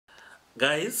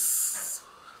Guys,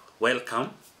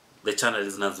 welcome. The channel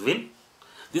is Nazvin.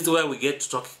 This is where we get to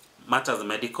talk matters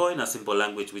medical in a simple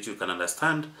language which you can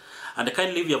understand. And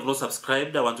kindly, if you have not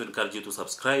subscribed, I want to encourage you to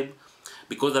subscribe,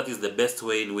 because that is the best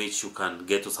way in which you can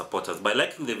get to support us. By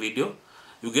liking the video,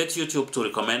 you get YouTube to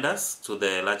recommend us to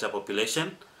the larger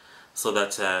population, so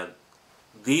that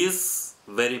this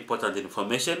very important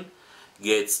information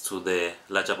gets to the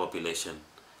larger population.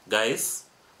 Guys,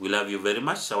 we love you very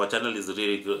much. Our channel is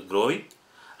really growing,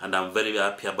 and I'm very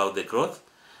happy about the growth.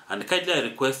 And kindly, I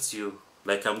request you,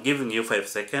 like I'm giving you 5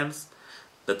 seconds,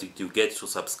 that you get to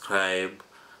subscribe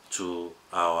to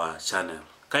our channel.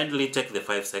 Kindly take the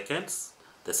 5 seconds.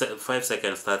 The 5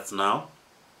 seconds starts now.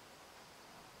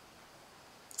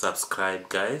 Subscribe,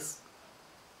 guys.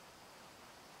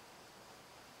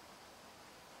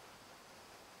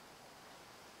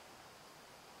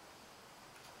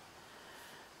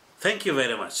 Thank you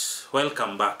very much.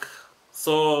 Welcome back.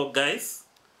 So guys,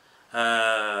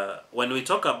 when we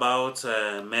talk about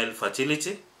male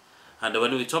fertility, and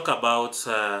when we talk about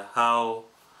how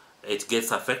it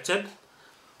gets affected,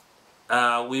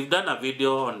 we've done a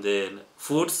video on the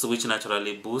foods which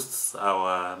naturally boosts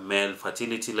our male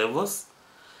fertility levels.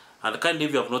 And kindly,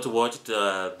 if you have not watched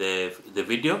the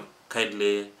video,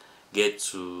 kindly get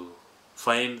to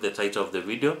find the title of the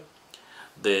video,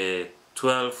 the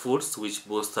 12 foods which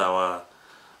boost our,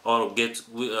 or get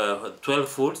 12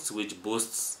 foods which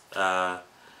boosts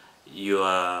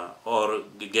your, or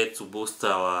get to boost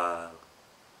our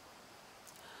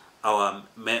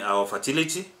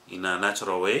fertility in a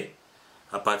natural way,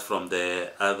 apart from the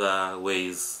other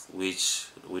ways which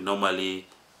we normally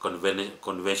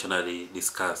conventionally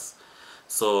discuss.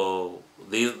 So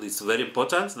this is very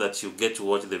important that you get to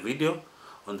watch the video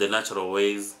on the natural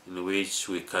ways in which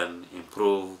we can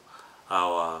improve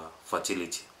our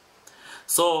fertility.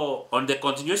 So on the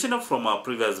continuation from our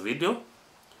previous video,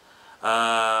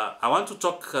 I want to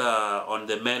talk on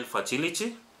the male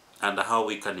fertility and how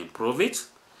we can improve it.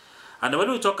 And when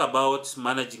we talk about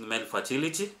managing male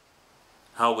fertility,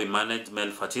 how we manage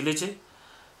male fertility,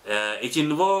 it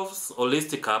involves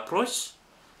holistic approach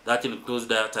that includes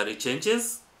dietary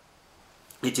changes.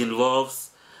 It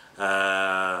involves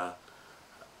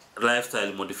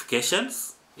lifestyle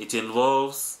modifications. It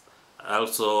involves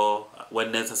also,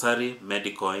 when necessary,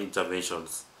 medical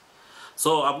interventions.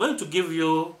 So I'm going to give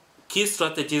you key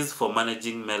strategies for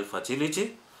managing male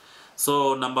fertility.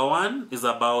 So number one is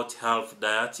about health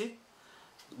diet,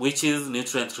 which is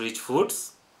nutrient-rich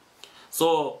foods.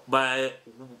 So by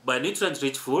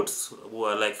nutrient-rich foods,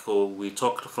 like we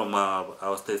talked from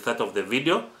the start of the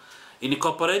video,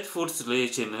 incorporate foods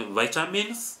rich in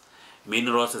vitamins,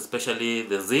 minerals, especially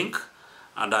the zinc,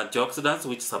 and antioxidants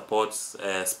which supports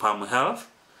sperm health.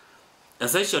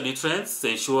 Essential nutrients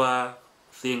ensure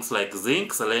things like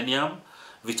zinc, selenium,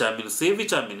 vitamin C,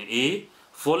 vitamin E,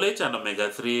 folate, and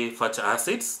omega-3 fatty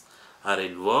acids are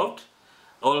involved.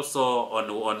 Also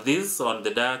on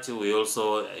the diet, we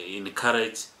also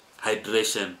encourage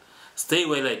hydration. Stay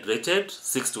well hydrated,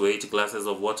 6 to 8 glasses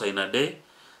of water in a day,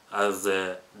 as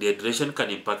dehydration can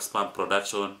impact sperm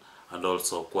production and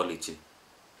also quality.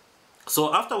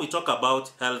 So after we talk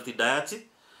about healthy diet,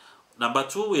 number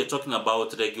 2, we are talking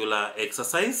about regular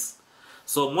exercise.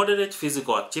 So moderate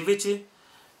physical activity,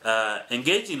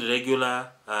 engage in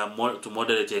regular to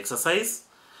moderate exercise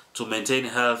to maintain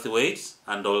healthy weight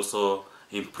and also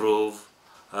improve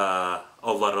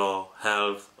overall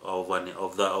health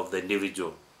of the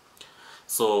individual.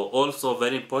 So also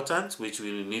very important, which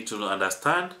we need to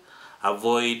understand,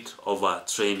 avoid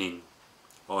overtraining.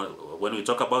 When we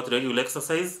talk about regular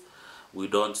exercise, we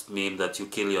don't mean that you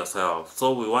kill yourself.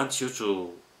 So we want you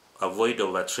to avoid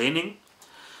overtraining,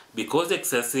 because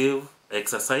excessive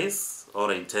exercise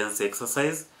or intense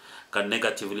exercise can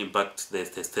negatively impact the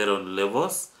testosterone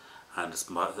levels and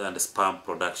sperm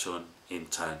production in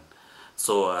turn.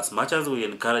 So as much as we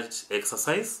encourage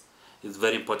exercise, it's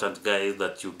very important, guys,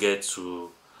 that you get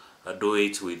to do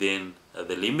it within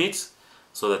the limit,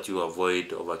 so that you avoid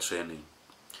overtraining.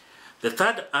 The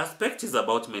third aspect is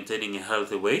about maintaining a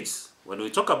healthy weight. When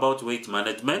we talk about weight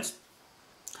management,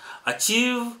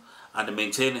 achieve and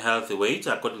maintain healthy weight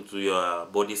according to your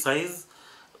body size.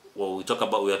 Well, we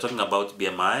are talking about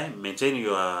BMI. Maintain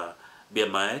your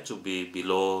BMI to be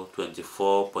below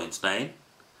 24.9.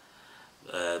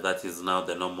 That is now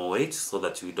the normal weight, so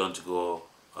that we don't go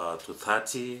to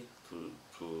 30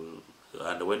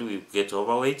 and when we get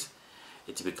overweight,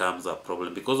 it becomes a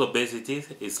problem, because obesity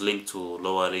is linked to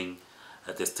lowering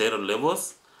testosterone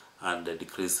levels and a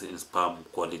decrease in sperm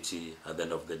quality at the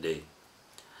end of the day.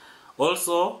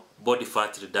 Also, body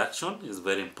fat reduction is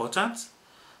very important.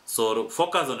 So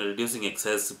focus on reducing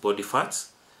excess body fat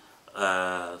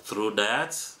through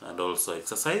diet and also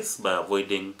exercise by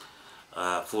avoiding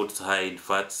foods high in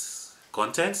fat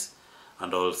content,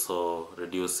 and also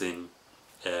reducing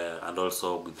and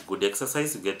also with good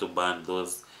exercise you get to burn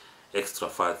those extra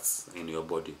fats in your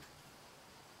body.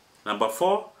 Number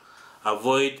 4,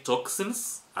 avoid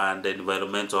toxins and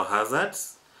environmental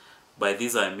hazards. By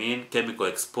this I mean chemical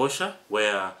exposure,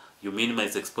 where you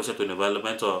minimize exposure to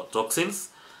environmental toxins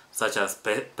such as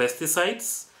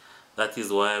pesticides. That is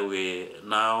why we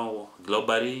now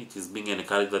globally it is being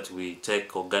encouraged that we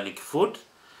take organic food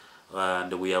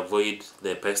and we avoid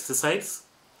the pesticides.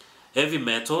 Heavy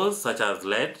metals such as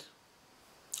lead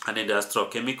and industrial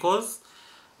chemicals.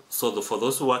 So for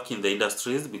those who work in the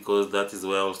industries, because that is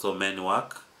where also men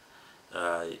work,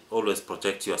 always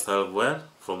protect yourself well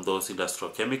from those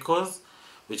industrial chemicals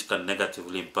which can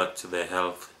negatively impact the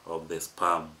health of the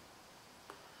sperm.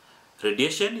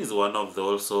 Radiation is one of the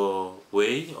also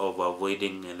way of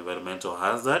avoiding environmental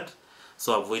hazard.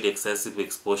 So avoid excessive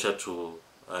exposure to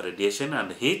radiation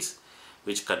and heat,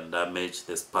 which can damage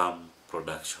the sperm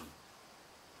production.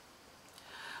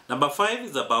 Number 5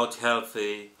 is about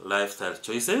healthy lifestyle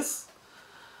choices.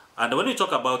 And when we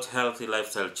talk about healthy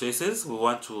lifestyle choices, we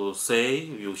want to say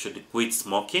you should quit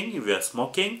smoking. If you are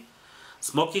smoking,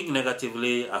 smoking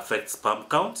negatively affects sperm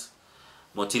count,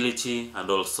 motility, and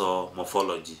also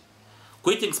morphology.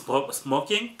 Quitting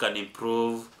smoking can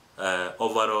improve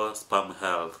overall sperm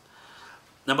health.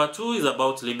 Number 2 is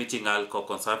about limiting alcohol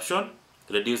consumption.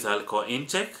 Reduce alcohol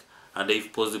intake and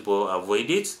if possible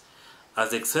avoid it,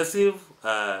 as excessive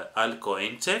alcohol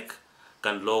intake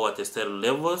can lower testosterone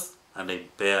levels and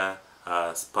impair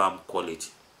sperm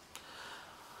quality.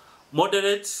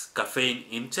 Moderate caffeine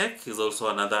intake is also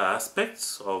another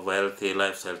aspect of healthy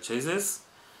lifestyle choices.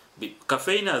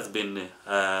 Caffeine has been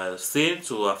seen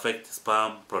to affect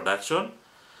sperm production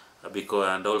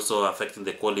and also affecting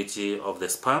the quality of the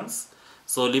sperms.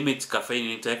 So limit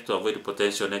caffeine intake to avoid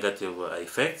potential negative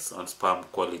effects on sperm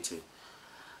quality.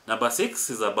 Number 6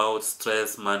 is about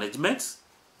stress management,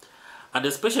 and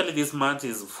especially this month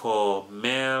is for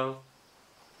male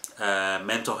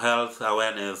mental health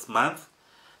awareness month.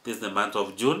 This is the month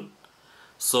of June.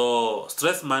 So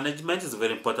stress management is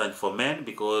very important for men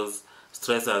because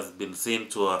stress has been seen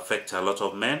to affect a lot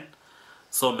of men.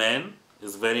 So men,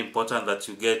 it's very important that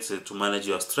you get to manage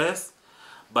your stress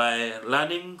by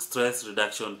learning stress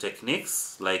reduction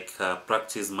techniques like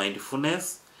practice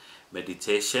mindfulness,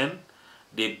 meditation,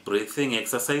 deep breathing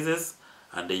exercises,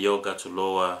 and the yoga to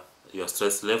lower your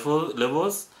stress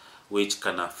levels, which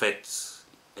can affect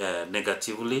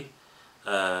negatively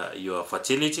your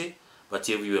fertility. But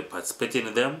if you participate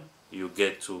in them, you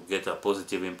get a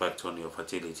positive impact on your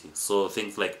fertility. So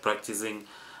things like practicing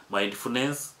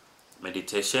mindfulness,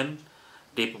 meditation,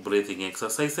 deep breathing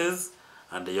exercises,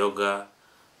 and the yoga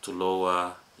to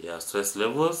lower your stress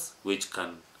levels, which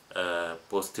can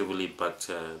positively impact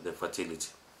the fertility.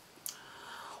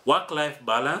 Work-life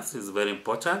balance is very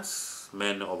important.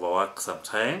 Men overwork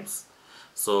sometimes,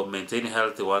 so maintain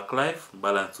healthy work-life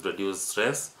balance to reduce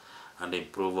stress and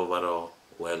improve overall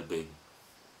well-being.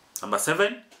 Number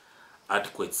 7,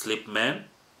 adequate sleep. Men,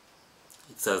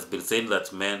 it has been said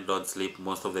that men don't sleep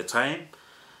most of the time,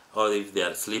 or if they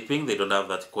are sleeping, they don't have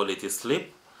that quality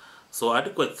sleep. So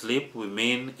adequate sleep, we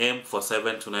mean aim for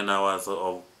 7 to 9 hours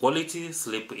of quality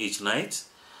sleep each night,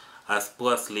 as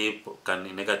poor sleep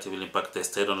can negatively impact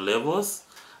testosterone levels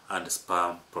and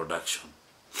sperm production.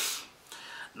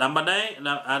 Number 9,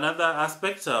 another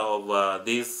aspect of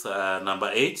this number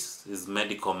 8 is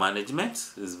medical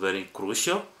management. Is very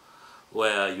crucial,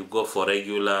 where you go for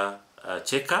regular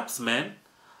checkups. Men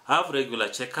have regular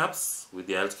checkups with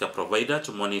the healthcare provider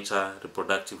to monitor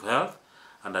reproductive health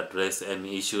and address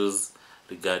any issues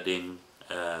regarding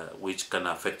which can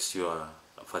affect your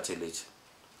fertility.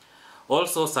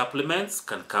 Also, supplements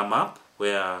can come up,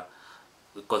 where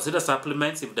consider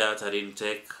supplements if dietary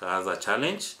intake has a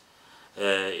challenge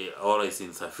or is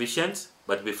insufficient.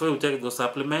 But before you take those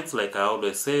supplements, like I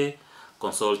always say,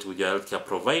 consult with your healthcare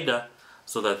provider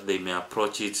so that they may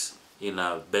approach it in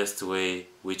a best way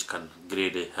which can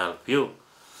greatly help you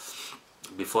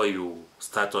before you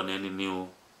start on any new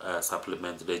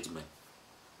supplement regimen.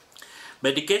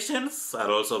 Medications are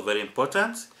also very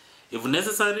important. If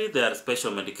necessary, there are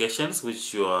special medications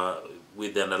which you are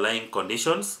with the underlying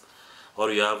conditions,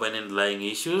 or you have any underlying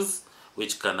issues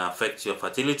which can affect your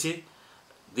fertility.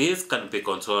 These can be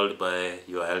controlled by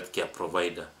your healthcare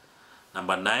provider.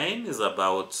 Number 9 is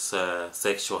about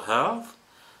sexual health.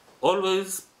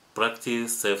 Always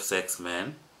practice safe sex,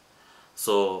 men.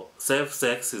 So safe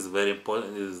sex is very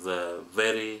important. Is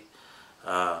very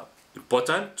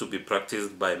important to be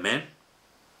practiced by men.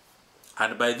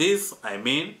 And by this I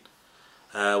mean,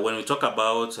 when we talk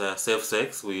about safe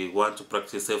sex, we want to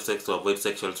practice safe sex to avoid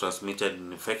sexually transmitted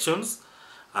infections,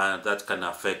 and that can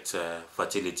affect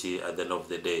fertility at the end of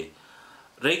the day.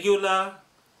 Regular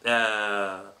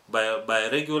by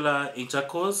regular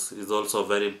intercourse is also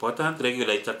very important.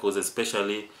 Regular intercourse,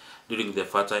 especially during the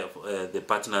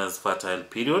partner's fertile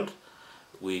period,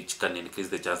 which can increase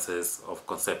the chances of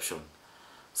conception.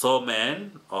 So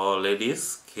men or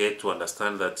ladies get to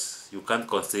understand that you can't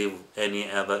conceive any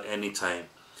time.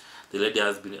 The lady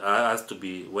has to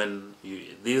be, when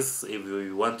if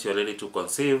you want your lady to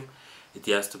conceive, it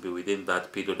has to be within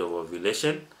that period of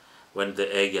ovulation, when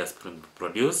the egg has been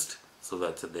produced, so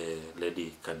that the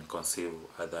lady can conceive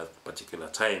at that particular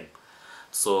time.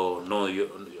 So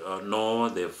know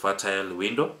the fertile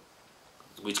window,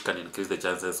 which can increase the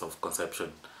chances of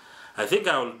conception. I think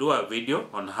I will do a video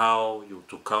on how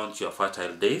to count your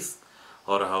fertile days,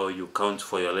 or how you count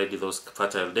for your lady those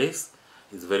fertile days.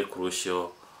 It's very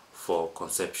crucial for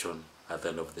conception at the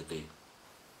end of the day.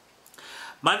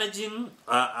 Managing,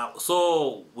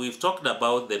 so we've talked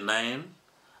about the 9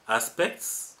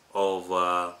 aspects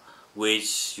of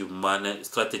which you manage,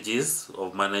 strategies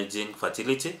of managing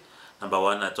fertility. Number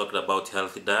 1, I talked about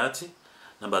healthy diet.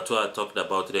 Number 2, I talked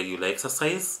about regular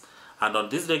exercise. And on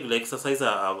this regular exercise,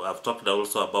 I've talked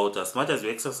also about, as much as you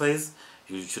exercise,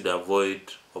 you should avoid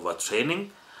overtraining.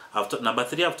 Number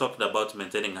 3, I've talked about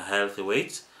maintaining a healthy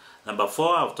weight. Number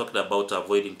 4, I've talked about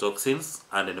avoiding toxins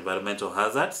and environmental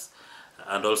hazards.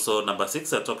 And also number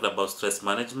 6, I talked about stress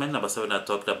management. Number 7, I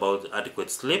talked about adequate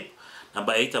sleep.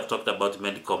 Number 8, I've talked about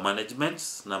medical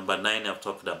management. Number 9, I've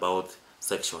talked about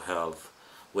sexual health,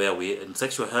 where in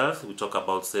sexual health we talk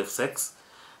about safe sex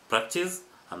practice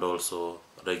and also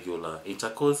regular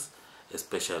intercourse,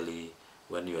 especially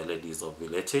when your lady is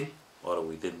ovulating, or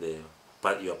within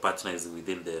your partner is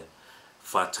within the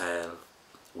fertile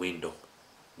window,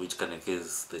 which can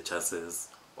increase the chances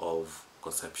of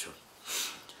conception.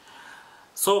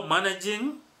 So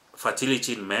managing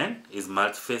fertility in men is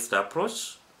multi-phased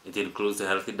approach. It includes a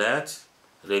healthy diet,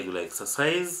 regular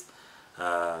exercise,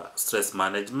 stress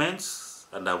management,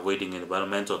 and avoiding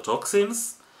environmental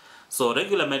toxins. So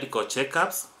regular medical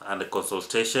checkups and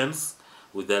consultations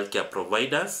with healthcare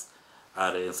providers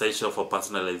are essential for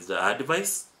personalized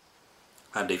advice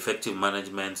and effective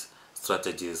management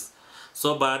strategies.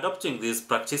 So by adopting these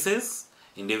practices,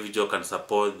 individuals can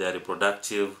support their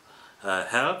reproductive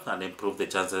health and improve the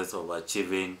chances of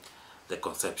achieving the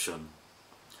conception.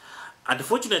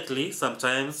 Unfortunately,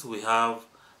 sometimes we have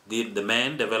the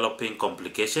men developing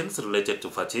complications related to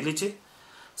fertility.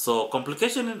 So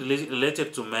complications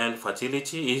related to male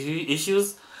fertility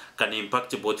issues can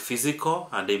impact both physical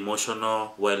and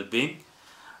emotional well-being.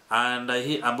 And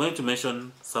I'm going to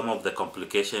mention some of the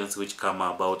complications which come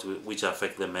about, which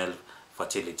affect the male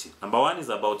fertility. Number 1 is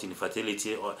about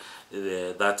infertility, or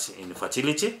that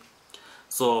infertility.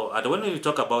 So when we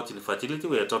talk about infertility,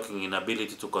 we are talking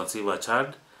inability to conceive a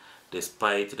child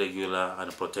despite regular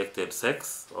unprotected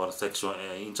sex or sexual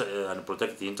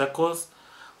unprotected intercourse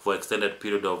for extended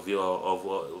period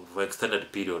for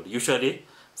extended period. Usually,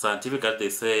 scientifically, they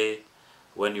say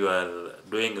when you are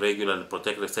doing regular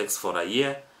unprotected sex for a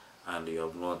year and you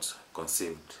have not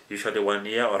conceived, usually 1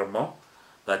 year or more,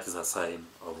 that is a sign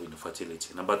of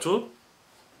infertility. Number 2,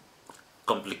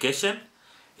 complication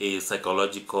is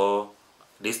psychological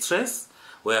distress,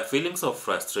 where feelings of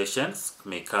frustrations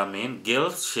may come in,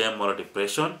 guilt, shame, or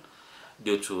depression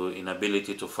due to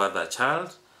inability to father a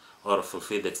child or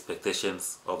fulfill the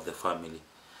expectations of the family.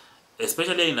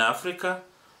 Especially in Africa,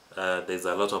 there's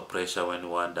a lot of pressure when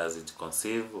one doesn't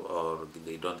conceive or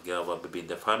they don't get a baby in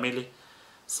the family.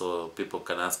 So people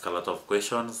can ask a lot of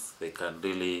questions. They can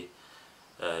really,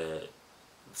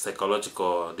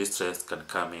 psychological distress can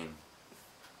come in.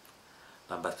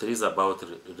 Number 3 is about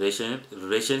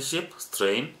relationship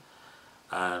strain.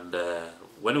 And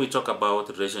when we talk about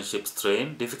relationship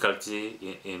strain,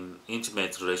 difficulty in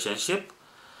intimate relationship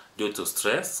due to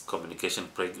stress, communication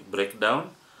breakdown,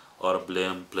 or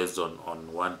blame placed on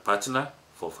one partner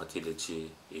for fertility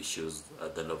issues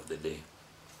at the end of the day.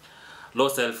 Low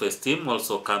self-esteem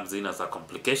also comes in as a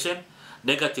complication.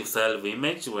 Negative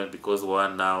self-image, because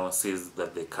one now sees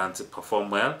that they can't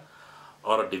perform well,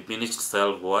 or diminished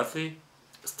self-worth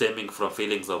stemming from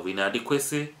feelings of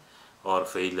inadequacy or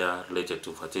failure related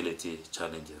to fertility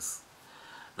challenges.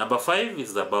 Number 5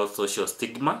 is about social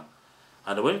stigma.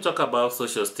 And when we talk about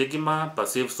social stigma,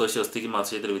 perceived social stigma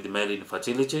associated with male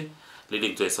infertility,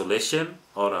 leading to isolation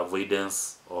or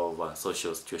avoidance of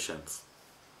social situations.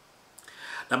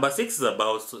 Number 6 is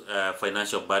about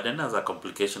financial burden as a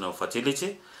complication of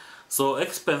fertility. So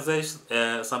expenses,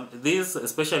 these,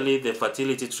 especially the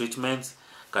fertility treatments,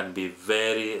 can be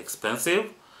very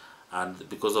expensive, and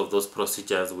because of those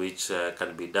procedures which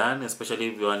can be done, especially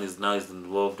if one is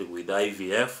involved with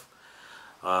IVF,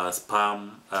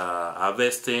 sperm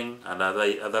harvesting, and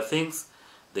other things,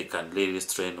 they can really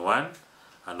strain one,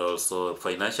 and also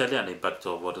financially, and impact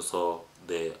of also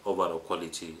the overall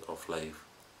quality of life.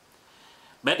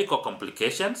 Medical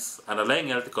complications, underlying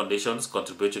health conditions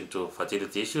contributing to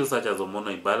fertility issues such as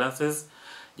hormonal imbalances,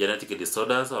 genetic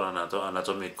disorders, or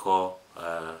anatomical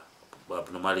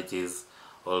abnormalities,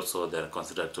 also they are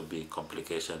considered to be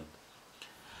complications.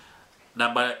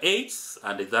 Number 8,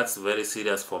 and that's very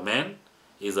serious for men,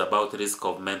 is about risk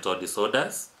of mental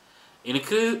disorders.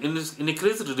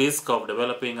 Increased risk of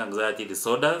developing anxiety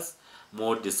disorders,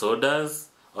 mood disorders,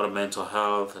 or mental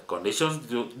health conditions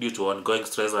due to ongoing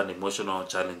stress and emotional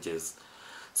challenges.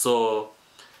 So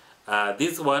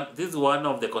this is one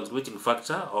of the contributing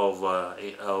factor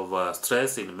of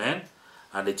stress in men,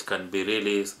 and it can be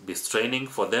really straining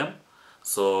for them.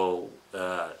 So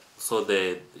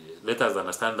let us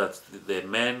understand that the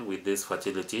men with these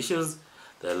fertility issues,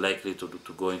 they're likely to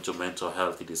go into mental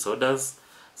health disorders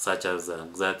such as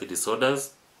anxiety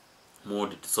disorders,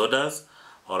 mood disorders,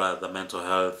 or other mental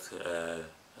health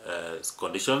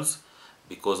conditions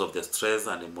because of the stress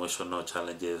and emotional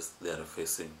challenges they are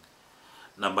facing.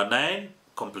 Number 9,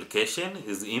 complication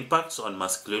is impact on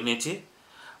masculinity,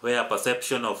 where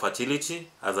perception of fertility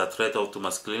as a threat to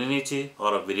masculinity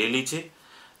or virility,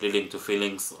 leading to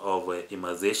feelings of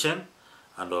emancipation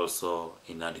and also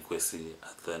inadequacy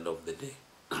at the end of the day.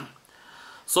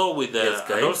 So with the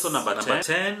and also number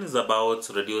 10 is about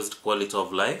reduced quality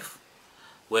of life,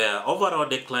 where overall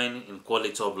decline in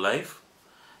quality of life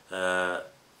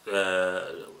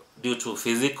due to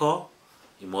physical,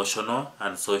 emotional,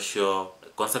 and social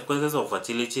consequences of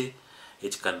fertility.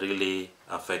 It can really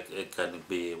affect, it can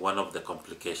be one of the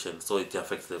complications, so it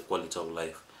affects the quality of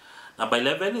life. Number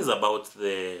 11 is about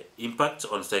the impact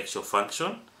on sexual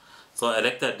function, so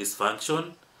erectile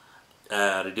dysfunction,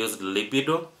 reduced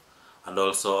libido, and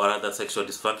also other sexual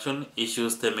dysfunction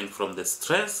issues stemming from the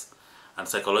stress and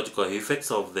psychological effects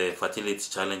of the fertility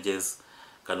challenges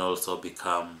can also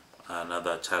become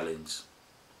another challenge.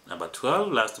 Number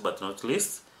 12, last but not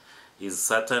least, is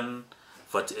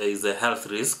the health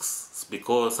risks,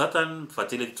 because certain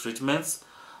fertility treatments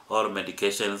or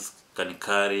medications can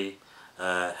carry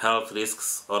health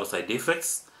risks or side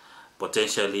effects,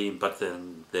 potentially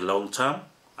impacting the long-term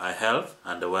health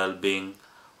and the well-being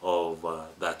of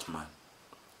that man.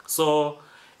 So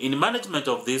in management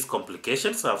of these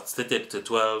complications, I've stated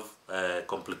 12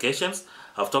 complications.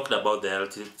 I've talked about the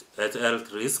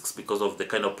health risks because of the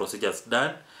kind of procedures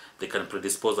done. They can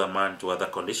predispose a man to other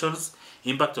conditions.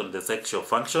 Impact on the sexual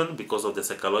function because of the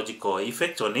psychological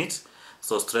effect on it.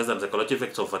 So stress and psychological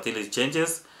effects of fertility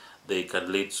changes, they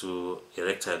can lead to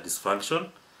erectile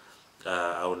dysfunction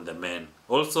on the men.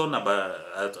 Also, another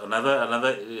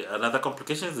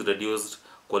complication is reduced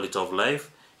quality of life,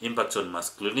 impact on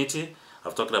masculinity.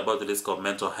 I've talked about the risk of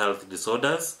mental health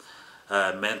disorders,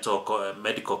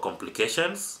 medical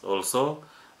complications. Also,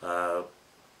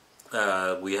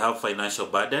 we have financial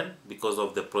burden because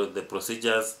of the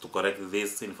procedures to correct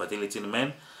this infertility in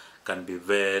men can be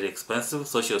very expensive.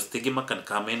 Social stigma can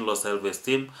come in, low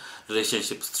self-esteem,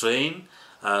 relationship strain,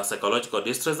 psychological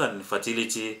distress, and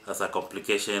infertility as a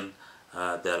complication.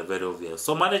 They are very obvious.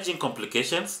 So managing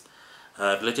complications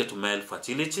related to male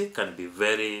fertility can be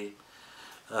very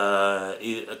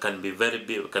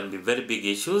big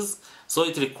issues. So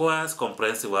it requires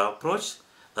comprehensive approach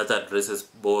that addresses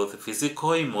both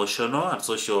physical, emotional, and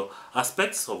social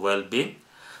aspects of well-being.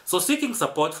 So seeking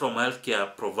support from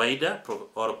healthcare provider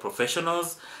or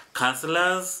professionals,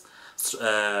 counselors,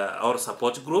 or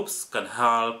support groups can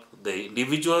help the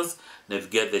individuals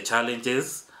navigate the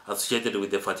challenges associated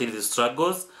with the fertility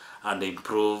struggles and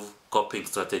improve coping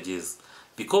strategies.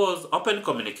 Because open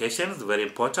communication is very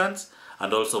important,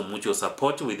 and also mutual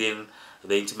support within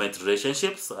the intimate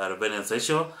relationships are very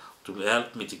essential to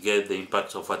help mitigate the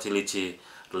impact of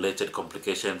fertility-related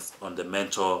complications on the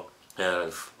mental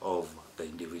health of the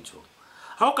individual.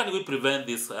 How can we prevent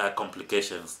these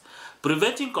complications?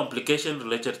 Preventing complications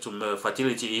related to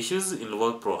fertility issues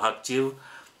involve proactive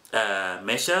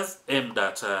measures aimed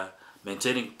at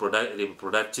maintaining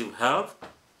reproductive health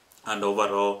and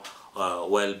overall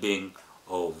well-being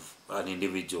of an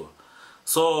individual.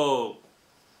 So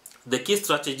the key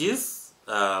strategies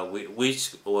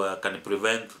which can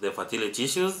prevent the fertility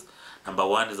issues, number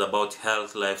 1 is about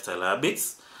health lifestyle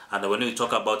habits. And when we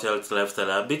talk about health lifestyle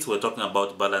habits, we're talking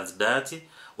about balanced diet,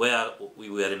 where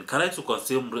we are encouraged to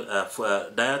consume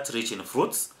diet rich in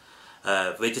fruits,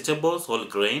 vegetables, whole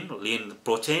grain, lean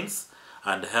proteins,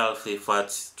 and healthy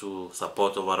fats to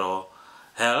support overall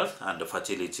health and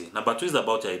fertility. Number 2 is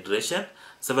about hydration.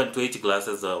 7 to 8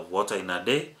 glasses of water in a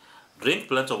day. Drink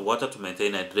plenty of water to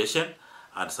maintain hydration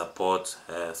and support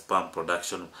sperm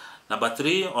production. Number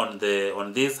 3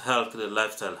 on these healthy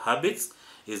lifestyle habits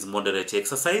is moderate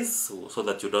exercise, so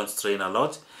that you don't strain a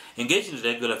lot. Engage in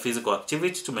regular physical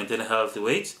activity to maintain a healthy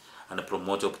weight and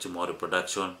promote optimal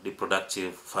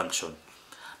reproductive function.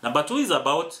 Number 2 is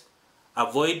about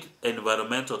avoid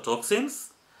environmental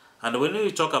toxins. And when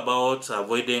we talk about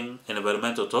avoiding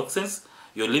environmental toxins,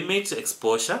 you limit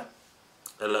exposure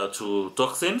to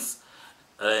toxins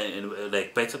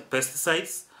like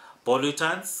pesticides,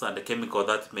 pollutants, and chemicals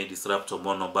that may disrupt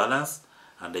hormonal balance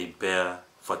and impair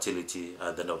fertility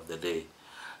at the end of the day.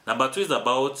 Number 2 is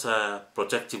about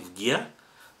protective gear.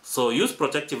 So use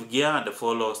protective gear and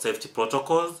follow safety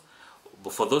protocols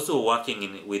for those who are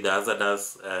working with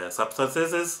hazardous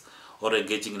substances or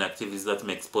engaging in activities that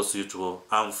may expose you to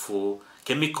harmful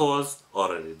chemicals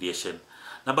or radiation.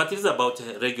 Number 3 is about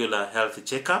regular health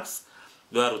checkups.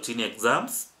 Your routine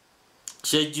exams.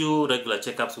 Schedule regular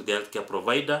checkups with the healthcare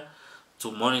provider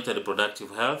to monitor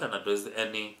reproductive health and address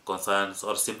any concerns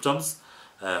or symptoms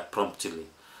promptly.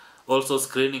 Also,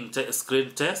 screen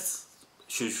tests.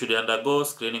 Should undergo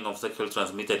screening of sexually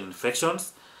transmitted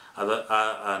infections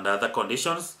and other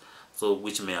conditions, so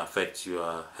which may affect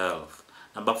your health.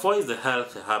 Number 4 is the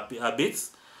health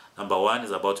habits. Number 1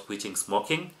 is about quitting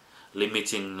smoking,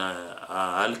 limiting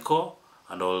alcohol,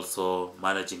 and also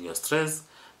managing your stress,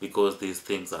 because these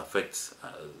things affect,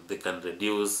 they can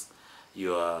reduce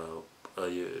your,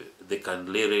 they can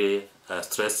really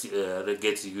stress,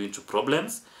 get you into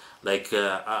problems, like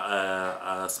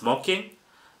smoking.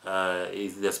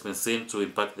 Has been seen to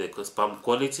impact the sperm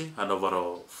quality and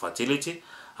overall fertility.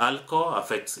 Alcohol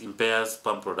impairs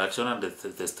sperm production and the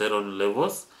testosterone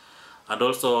levels, and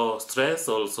also stress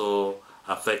also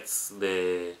affects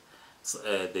they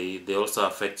also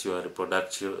affect your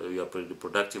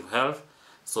reproductive health.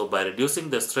 So by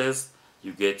reducing the stress,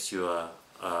 you get your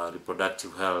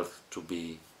reproductive health to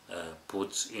be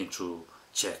put into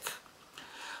check.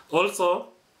 Also,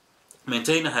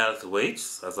 maintain a healthy weight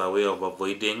as a way of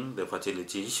avoiding the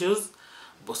fertility issues.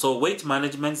 So weight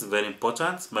management is very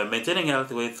important by maintaining a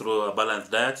healthy weight through a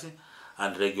balanced diet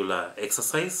and regular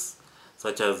exercise,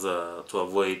 such as to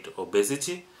avoid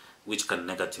obesity, which can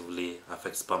negatively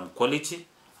affect sperm quality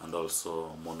and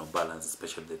also hormonal balance,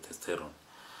 especially the testosterone.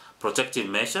 Protective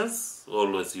measures,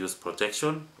 always use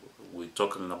protection. We're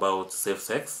talking about safe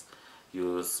sex.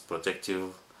 Use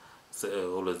protective,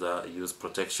 always use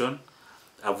protection.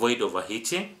 Avoid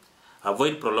overheating.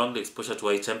 Avoid prolonged exposure to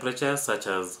high temperatures such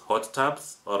as hot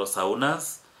tubs or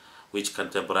saunas, which can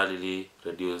temporarily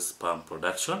reduce sperm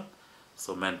production.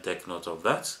 So men, take note of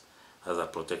that as a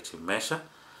protective measure.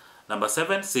 Number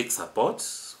 7, seek support.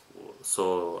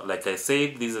 So like I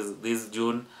said, this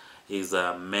June is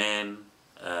a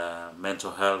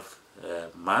mental health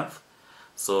month.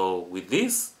 So with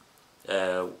this,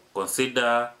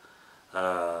 consider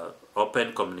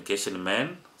open communication,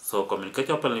 men. So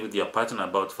communicate openly with your partner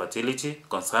about fertility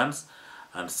concerns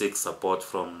and seek support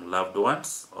from loved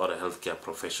ones or healthcare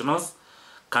professionals.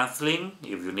 Counseling,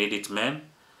 if you need it, men,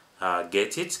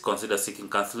 get it. Consider seeking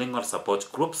counseling or support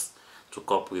groups to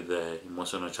cope with the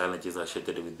emotional challenges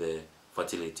associated with the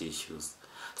fertility issues.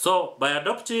 So by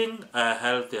adopting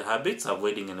healthy habits,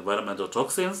 avoiding environmental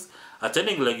toxins,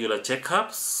 attending regular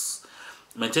checkups,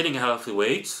 maintaining a healthy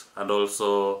weight, and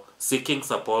also seeking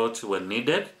support when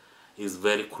needed is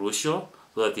very crucial,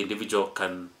 so that the individual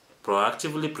can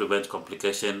proactively prevent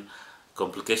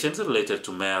complications related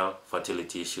to male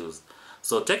fertility issues.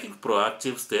 So taking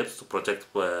proactive steps to protect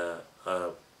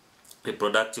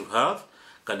reproductive health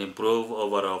can improve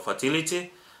overall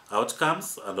fertility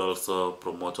outcomes and also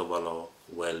promote overall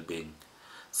well-being.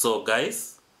 So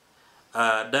guys,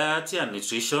 diet and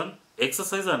nutrition,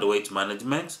 exercise and weight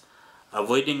management,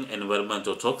 avoiding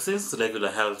environmental toxins, regular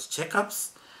health checkups,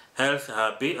 health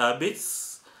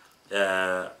habits,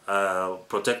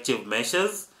 protective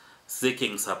measures,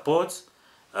 seeking support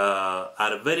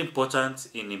are very important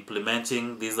in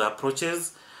implementing these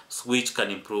approaches, which can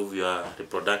improve your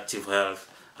reproductive health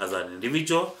as an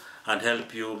individual and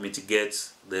help you mitigate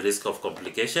the risk of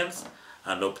complications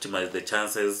and optimize the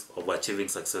chances of achieving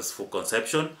successful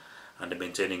conception and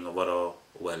maintaining overall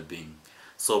well-being.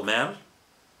 So male,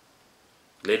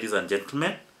 ladies and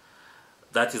gentlemen,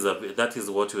 that is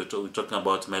what we're talking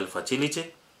about, male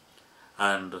fertility.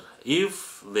 And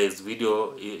if this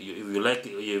video,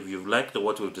 if you liked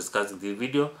what we've discussed in this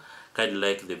video, kindly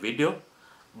like the video,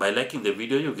 By liking the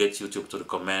video, you get YouTube to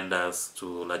recommend us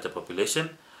to larger population,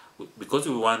 because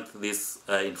we want this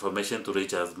information to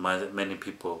reach as many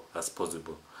people as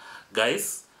possible.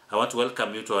 Guys, I want to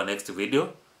welcome you to our next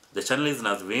video. The channel is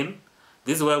Nazvin.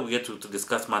 This is where we get to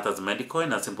discuss matters medical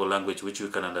in a simple language which you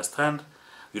can understand.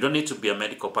 You don't need to be a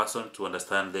medical person to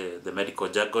understand the medical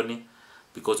jargon,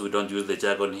 because we don't use the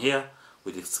jargon here.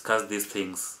 We discuss these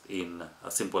things in a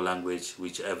simple language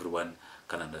which everyone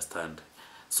can understand.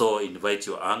 So invite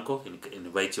your uncle,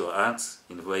 invite your aunts,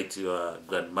 invite your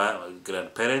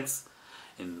grandparents,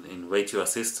 invite your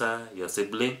sister, your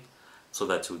sibling, so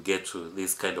that we get to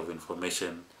this kind of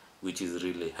information which is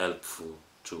really helpful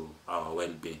to our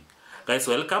well-being. Guys,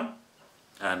 welcome,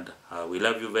 and we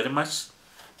love you very much.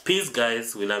 Peace,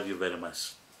 guys. We love you very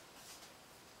much.